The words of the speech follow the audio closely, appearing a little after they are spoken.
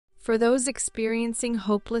For those experiencing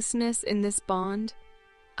hopelessness in this bond,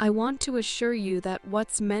 I want to assure you that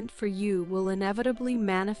what's meant for you will inevitably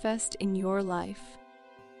manifest in your life.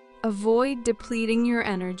 Avoid depleting your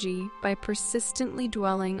energy by persistently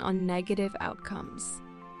dwelling on negative outcomes.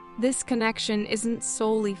 This connection isn't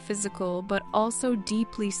solely physical, but also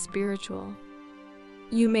deeply spiritual.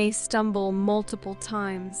 You may stumble multiple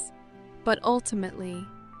times, but ultimately,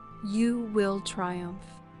 you will triumph.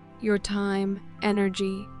 Your time,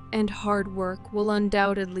 energy, and hard work will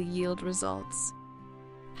undoubtedly yield results.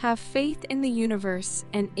 Have faith in the universe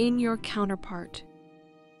and in your counterpart.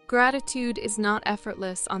 Gratitude is not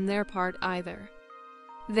effortless on their part either.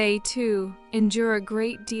 They, too, endure a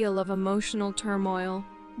great deal of emotional turmoil,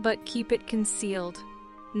 but keep it concealed,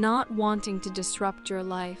 not wanting to disrupt your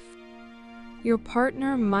life. Your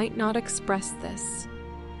partner might not express this,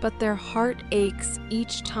 but their heart aches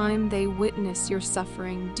each time they witness your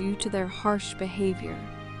suffering due to their harsh behavior.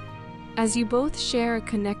 As you both share a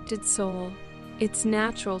connected soul, it's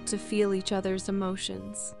natural to feel each other's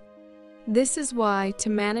emotions. This is why, to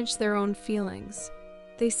manage their own feelings,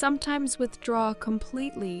 they sometimes withdraw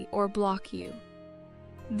completely or block you.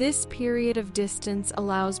 This period of distance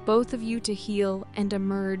allows both of you to heal and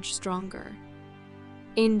emerge stronger.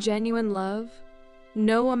 In genuine love,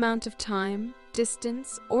 no amount of time,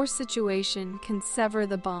 distance, or situation can sever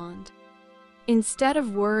the bond. Instead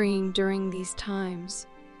of worrying during these times,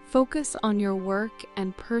 focus on your work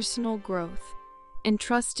and personal growth,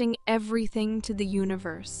 entrusting everything to the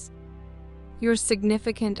universe. Your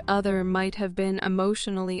significant other might have been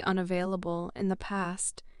emotionally unavailable in the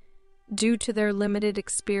past due to their limited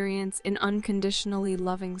experience in unconditionally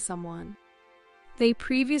loving someone. They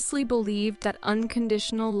previously believed that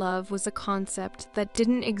unconditional love was a concept that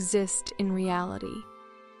didn't exist in reality.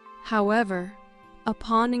 However,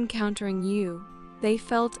 upon encountering you, they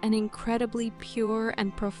felt an incredibly pure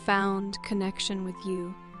and profound connection with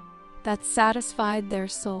you that satisfied their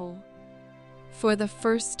soul. For the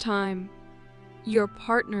first time, your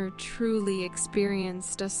partner truly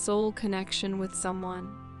experienced a soul connection with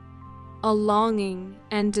someone, a longing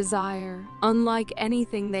and desire unlike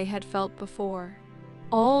anything they had felt before.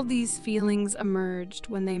 All these feelings emerged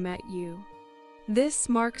when they met you. This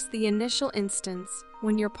marks the initial instance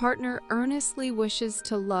when your partner earnestly wishes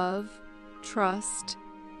to love, trust,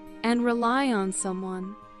 and rely on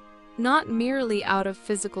someone, not merely out of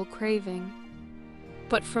physical craving,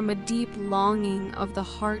 but from a deep longing of the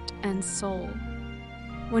heart and soul.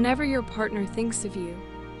 Whenever your partner thinks of you,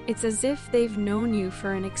 it's as if they've known you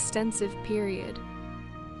for an extensive period.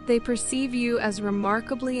 They perceive you as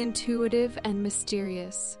remarkably intuitive and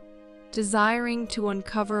mysterious, desiring to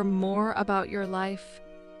uncover more about your life,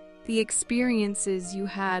 the experiences you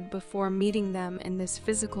had before meeting them in this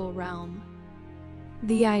physical realm.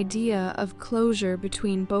 The idea of closure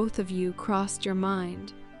between both of you crossed your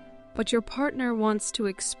mind, but your partner wants to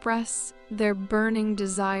express their burning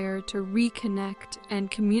desire to reconnect and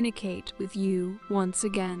communicate with you once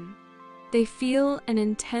again. They feel an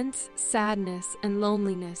intense sadness and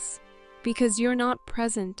loneliness because you're not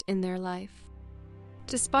present in their life.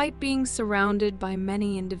 Despite being surrounded by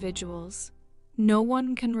many individuals, no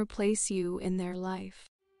one can replace you in their life.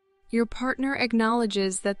 Your partner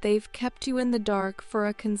acknowledges that they've kept you in the dark for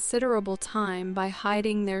a considerable time by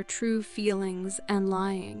hiding their true feelings and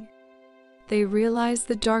lying. They realize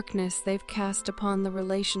the darkness they've cast upon the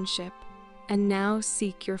relationship and now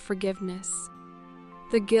seek your forgiveness.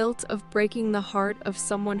 The guilt of breaking the heart of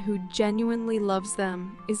someone who genuinely loves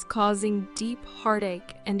them is causing deep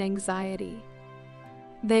heartache and anxiety.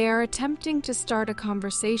 They are attempting to start a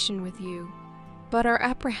conversation with you, but are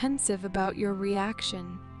apprehensive about your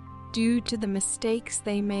reaction due to the mistakes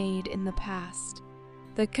they made in the past.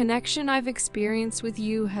 The connection I've experienced with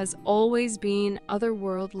you has always been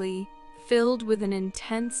otherworldly, filled with an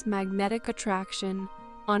intense magnetic attraction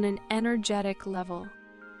on an energetic level.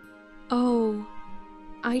 Oh,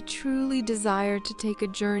 I truly desire to take a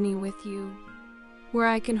journey with you, where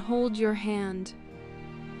I can hold your hand,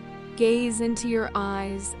 gaze into your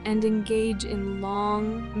eyes, and engage in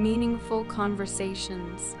long, meaningful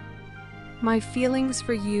conversations. My feelings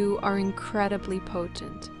for you are incredibly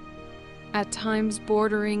potent, at times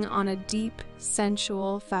bordering on a deep,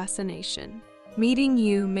 sensual fascination. Meeting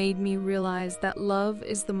you made me realize that love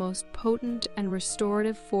is the most potent and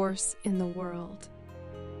restorative force in the world.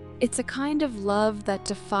 It's a kind of love that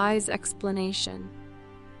defies explanation,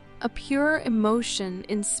 a pure emotion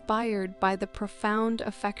inspired by the profound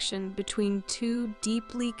affection between two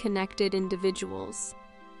deeply connected individuals.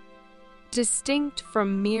 Distinct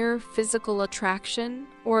from mere physical attraction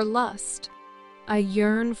or lust, I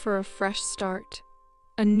yearn for a fresh start,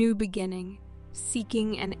 a new beginning,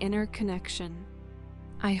 seeking an inner connection.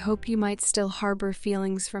 I hope you might still harbor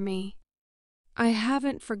feelings for me. I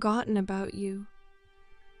haven't forgotten about you.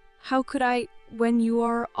 How could I, when you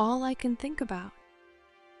are all I can think about?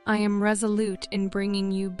 I am resolute in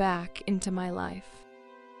bringing you back into my life.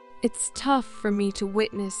 It's tough for me to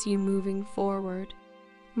witness you moving forward.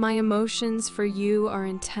 My emotions for you are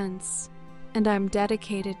intense, and I'm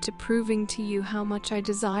dedicated to proving to you how much I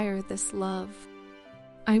desire this love.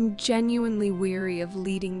 I'm genuinely weary of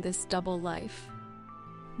leading this double life.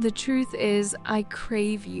 The truth is, I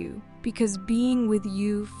crave you because being with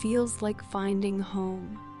you feels like finding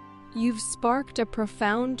home. You've sparked a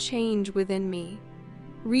profound change within me,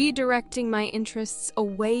 redirecting my interests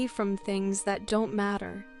away from things that don't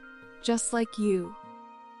matter, just like you.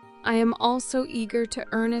 I am also eager to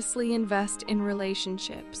earnestly invest in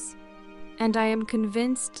relationships, and I am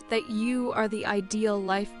convinced that you are the ideal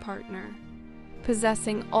life partner,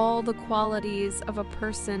 possessing all the qualities of a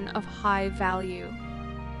person of high value.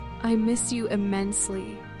 I miss you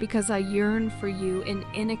immensely because I yearn for you in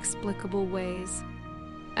inexplicable ways,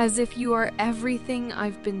 as if you are everything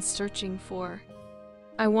I've been searching for.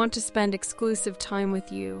 I want to spend exclusive time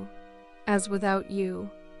with you, as without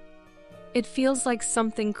you, it feels like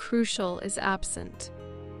something crucial is absent.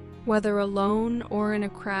 Whether alone or in a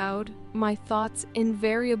crowd, my thoughts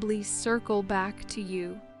invariably circle back to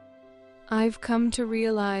you. I've come to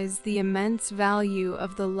realize the immense value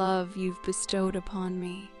of the love you've bestowed upon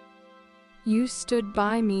me. You stood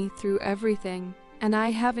by me through everything, and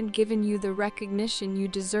I haven't given you the recognition you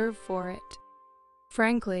deserve for it.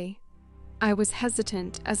 Frankly, I was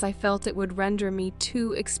hesitant as I felt it would render me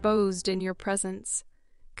too exposed in your presence,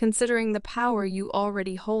 considering the power you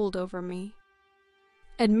already hold over me.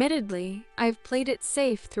 Admittedly, I've played it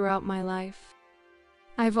safe throughout my life.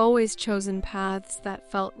 I've always chosen paths that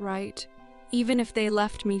felt right, even if they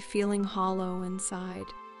left me feeling hollow inside.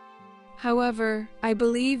 However, I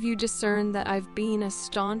believe you discern that I've been a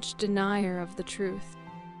staunch denier of the truth.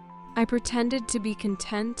 I pretended to be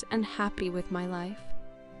content and happy with my life.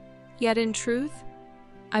 Yet in truth,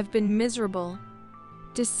 I've been miserable,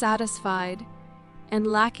 dissatisfied, and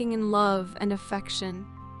lacking in love and affection.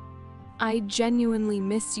 I genuinely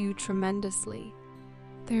miss you tremendously.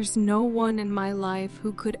 There's no one in my life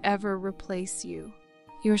who could ever replace you.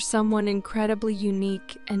 You're someone incredibly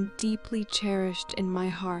unique and deeply cherished in my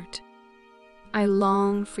heart. I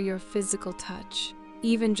long for your physical touch,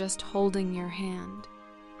 even just holding your hand.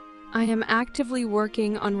 I am actively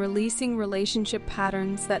working on releasing relationship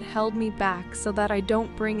patterns that held me back so that I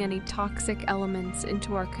don't bring any toxic elements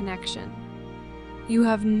into our connection. You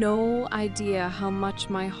have no idea how much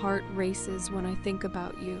my heart races when I think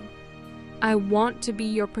about you. I want to be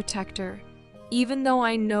your protector, even though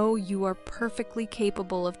I know you are perfectly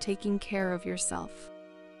capable of taking care of yourself.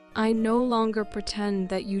 I no longer pretend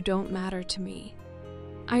that you don't matter to me.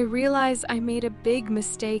 I realize I made a big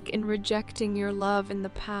mistake in rejecting your love in the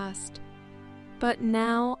past, but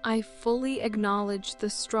now I fully acknowledge the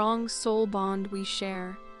strong soul bond we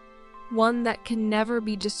share, one that can never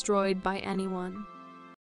be destroyed by anyone.